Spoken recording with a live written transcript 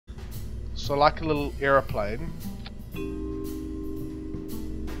So like a little aeroplane.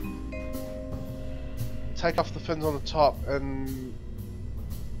 Take off the fins on the top and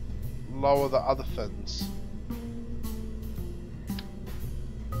lower the other fins.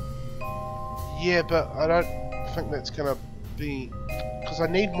 Yeah, but I don't think that's gonna be... Because I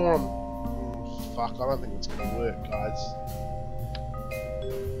need more on... fuck, I don't think it's gonna work, guys.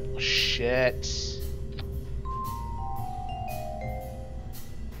 Shit.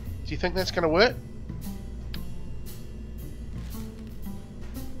 Do you think that's gonna work?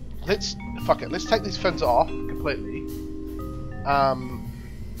 Let's... fuck it, let's take these fins off completely.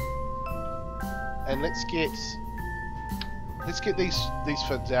 And let's get these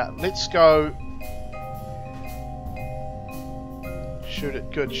fins out. Let's go... Shoot it,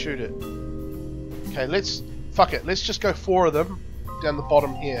 good, shoot it. Okay, let's... fuck it, let's just go 4 of them down the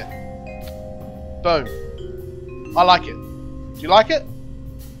bottom here. Boom. I like it. Do you like it?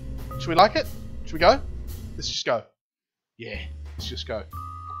 Should we like it? Should we go? Let's just go. Yeah, let's just go.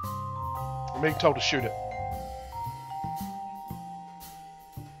 I'm being told to shoot it.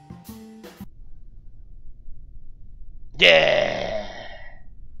 Yeah!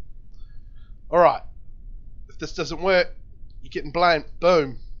 Alright. If this doesn't work, you're getting blamed.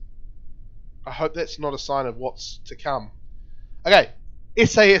 Boom. I hope that's not a sign of what's to come. Okay.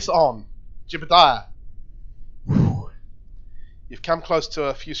 SAS on. Jebediah. Whew. You've come close to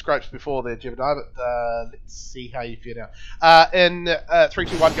a few scrapes before there, Jebediah, but let's see how you feel now. In 3,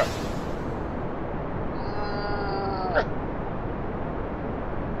 2, 1, go.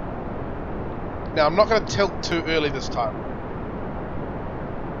 Now, I'm not going to tilt too early this time.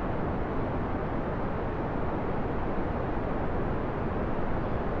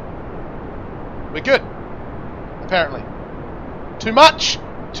 We're good. Apparently. Too much!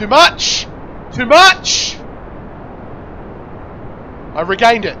 Too much! Too much! I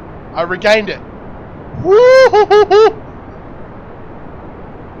regained it. I regained it. Woo-hoo-hoo-hoo!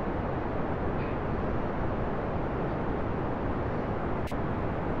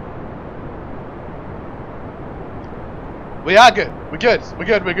 We are good. We're good. We're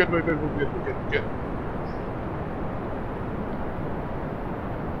good. We're good. We're good. We're good. We're good. We're good.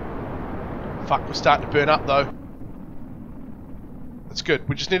 Fuck, we're starting to burn up though. That's good.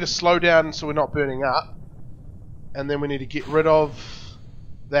 We just need to slow down so we're not burning up. And then we need to get rid of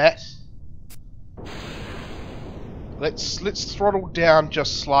that. Let's throttle down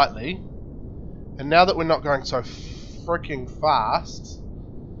just slightly. And now that we're not going so freaking fast,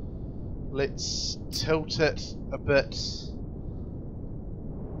 let's tilt it a bit.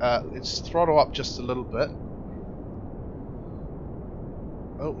 Let's throttle up just a little bit.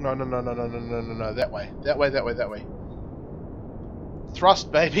 Oh, no, no, no, no, no, no, no, no, no, that way. That way, that way, that way.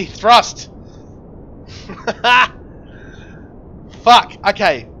 Thrust, baby, thrust! Fuck,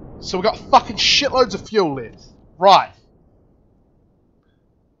 okay. So we've got fucking shitloads of fuel left. Right.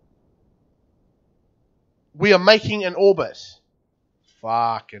 We are making an orbit.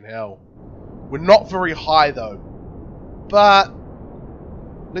 Fucking hell. We're not very high though. But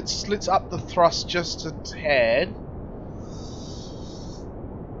let's up the thrust just a tad.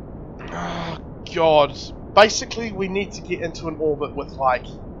 Oh god. Basically we need to get into an orbit with like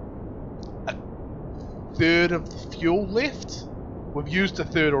a third of the fuel left. We've used a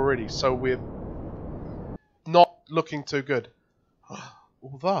third already, so we're not looking too good.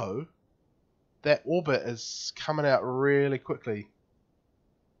 Although that orbit is coming out really quickly.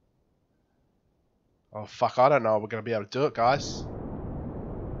 Oh fuck, I don't know if we're going to be able to do it, guys.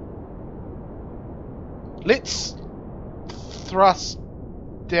 Let's thrust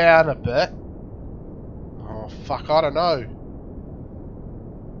down a bit. Oh fuck, I don't know.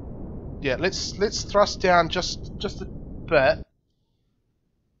 Yeah, let's thrust down just a bit.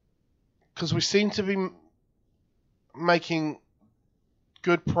 Because we seem to be making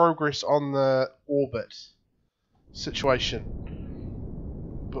good progress on the orbit situation,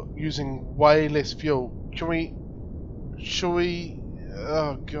 but using way less fuel. Should we?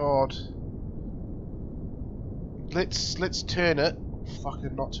 Oh god. Let's turn it.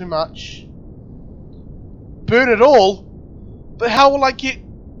 Fucking not too much. Burn it all. But how will I get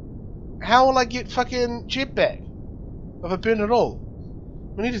fucking Jeb back if I burn it all?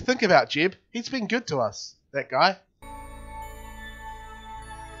 We need to think about Jeb. He's been good to us, that guy.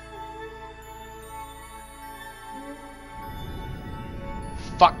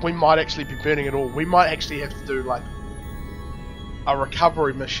 Fuck, we might actually be burning it all. We might actually have to do like a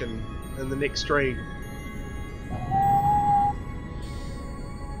recovery mission in the next stream.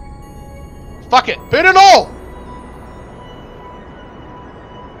 Fuck it, burn it all!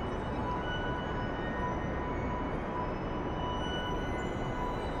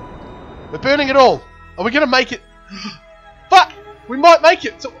 We're burning it all. Are we gonna make it? Fuck! We might make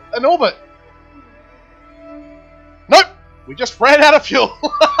it to an orbit. Nope! We just ran out of fuel.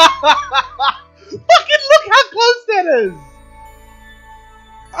 Fucking look how close that is!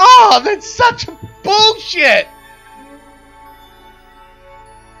 Oh, that's such a bullshit!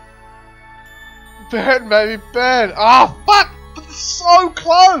 Burn, baby, burn. Oh, fuck! It's so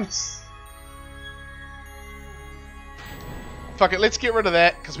close! Fuck it, let's get rid of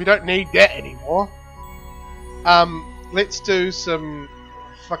that, because we don't need that anymore. Let's do some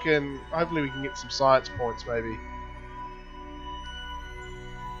fucking... Hopefully we can get some science points, maybe.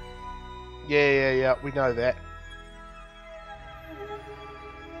 Yeah, we know that.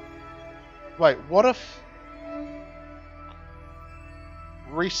 Wait, what if...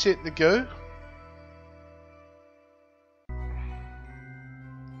 Reset the goo?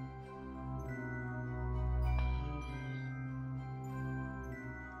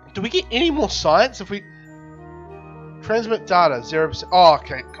 Do we get any more science if we... Transmit data, 0%. Oh,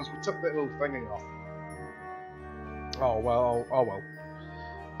 okay, because we took that little thingy off. Oh, well, oh well.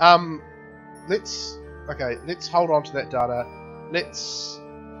 Let's... Okay, let's hold on to that data. Let's...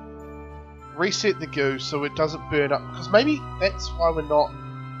 reset the goo so it doesn't burn up. Because maybe that's why we're not...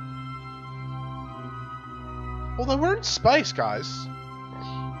 Although we're in space, guys.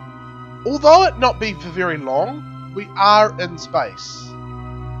 Although it not be for very long, we are in space.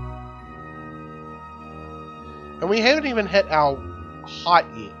 And we haven't even hit our height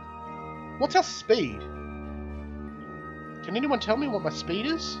yet. What's our speed? Can anyone tell me what my speed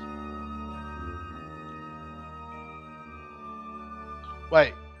is?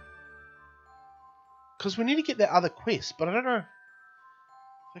 Wait. Because we need to get that other quest, but I don't know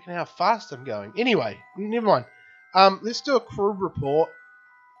how fast I'm going. Anyway, never mind. Let's do a crew report.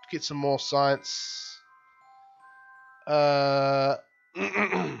 Get some more science.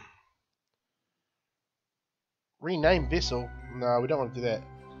 Rename vessel. No, we don't want to do that.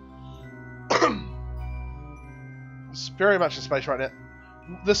 It's very much in space right now.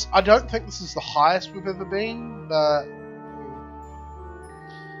 I don't think this is the highest we've ever been, but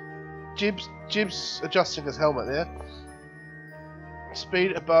Jib's adjusting his helmet there.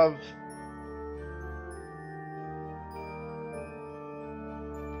 Speed above.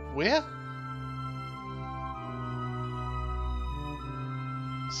 Where?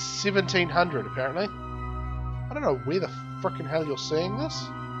 1700 apparently. I don't know where the frickin' hell you're seeing this.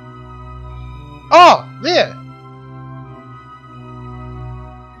 Oh! There!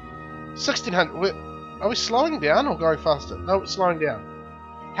 1600. Are we slowing down or going faster? No, we're slowing down.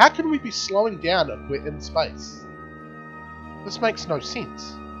 How can we be slowing down if we're in space? This makes no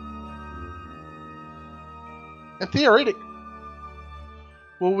sense. And theoretically...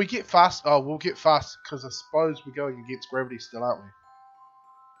 Will we get fast? Oh, we'll get fast because I suppose we're going against gravity still, aren't we?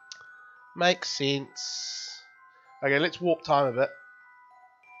 Makes sense. Okay, let's warp time a bit.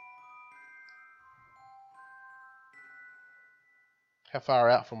 How far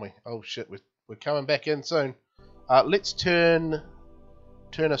out from we? Oh shit, we're coming back in soon. Let's turn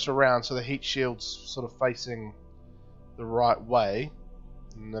us around so the heat shield's sort of facing the right way.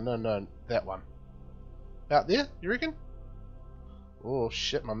 No, that one. Out there, you reckon? Oh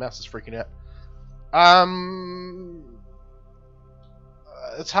shit, my mouse is freaking out.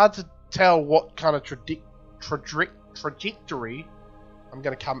 It's hard to tell what kind of trajectory I'm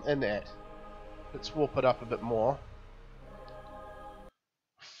going to come in at. Let's warp it up a bit more.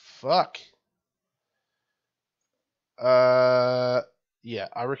 Fuck. Yeah,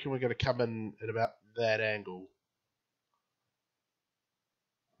 I reckon we're going to come in at about that angle.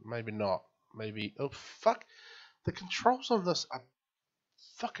 Maybe not. Maybe... Oh, fuck. The controls on this are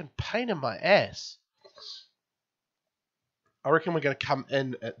fucking pain in my ass. I reckon we're going to come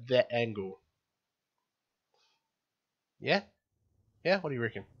in at that angle. Yeah? Yeah? What do you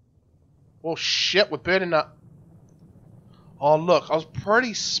reckon? Oh shit, we're burning up. Oh look, I was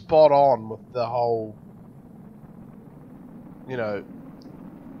pretty spot on with the whole, you know,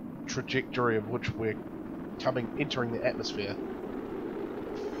 trajectory of which we're entering the atmosphere.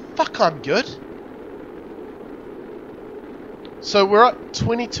 Fuck, I'm good. So we're at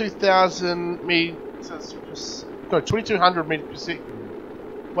 22,000 meters, no, 2,200 meters per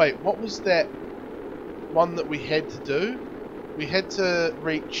second. Wait, what was that one that we had to do? We had to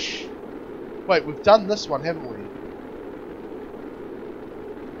reach... Wait, we've done this one, haven't we?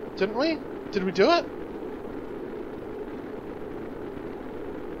 Didn't we? Did we do it?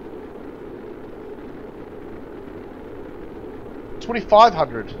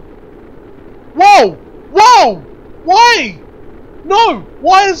 $2,500. Whoa! Whoa! Why? No!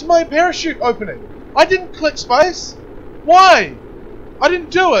 Why is my parachute opening? I didn't click space. Why? I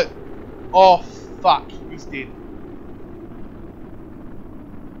didn't do it. Oh, fuck. He's dead.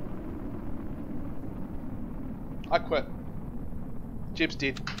 I quit. Jeb's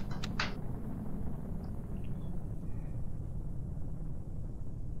dead.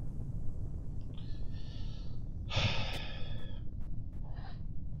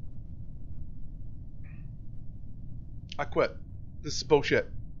 I quit. This is bullshit.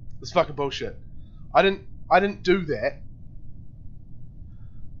 This is fucking bullshit. I didn't do that.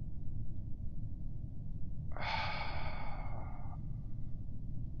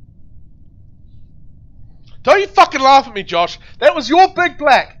 Don't you fucking laugh at me, Josh. That was your big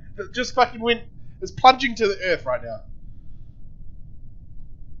black that just fucking is plunging to the earth right now.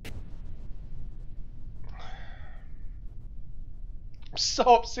 I'm so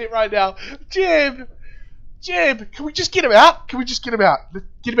upset right now. Jeb, can we just get him out? Can we just get him out?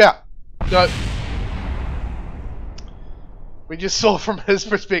 Get him out. No. We just saw from his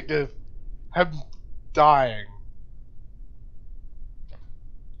perspective him dying.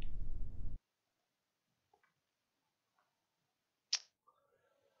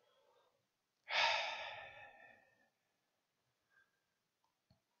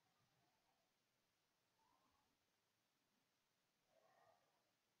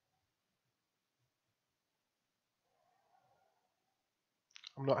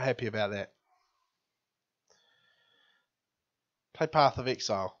 I'm not happy about that. Play Path of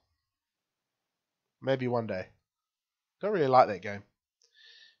Exile. Maybe one day. Don't really like that game.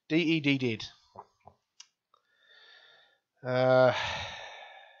 DED dead.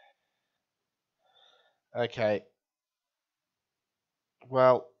 Okay.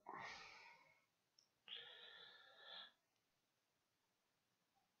 Well.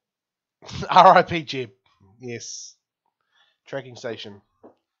 RIP Jeb. Yes. Tracking station.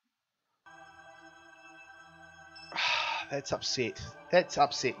 That's upset. That's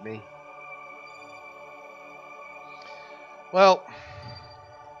upset me. Well,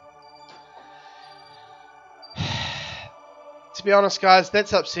 to be honest, guys,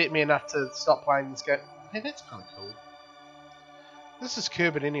 that's upset me enough to stop playing this game. Hey, that's kind of cool. This is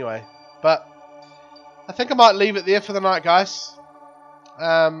Kerbal anyway, but I think I might leave it there for the night, guys.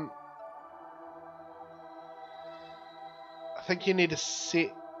 I think you need to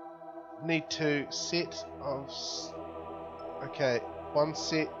set. Okay, one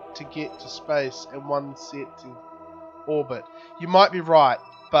set to get to space and one set to orbit. You might be right,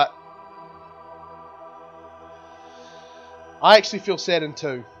 but I actually feel saddened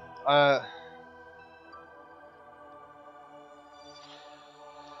too. Well,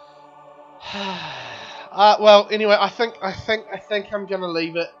 anyway, I think I'm gonna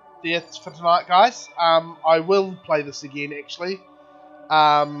leave it there for tonight, guys. I will play this again actually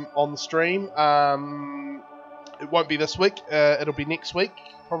on the stream. It won't be this week. It'll be next week,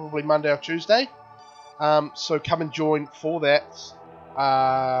 probably Monday or Tuesday. So come and join for that.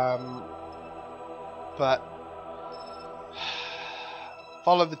 But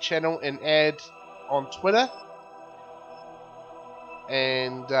follow the channel and add on Twitter,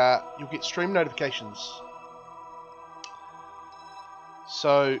 and you'll get stream notifications.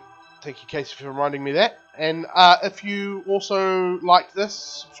 So thank you, Casey, for reminding me that. And if you also like this,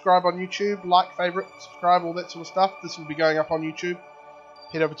 subscribe on YouTube, like, favorite, subscribe, all that sort of stuff. This will be going up on YouTube.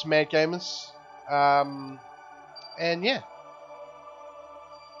 Head over to Mad Gamers. And yeah,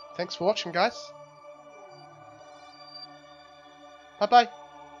 thanks for watching, guys. Bye bye.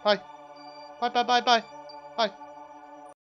 Bye. Bye bye bye bye. Bye.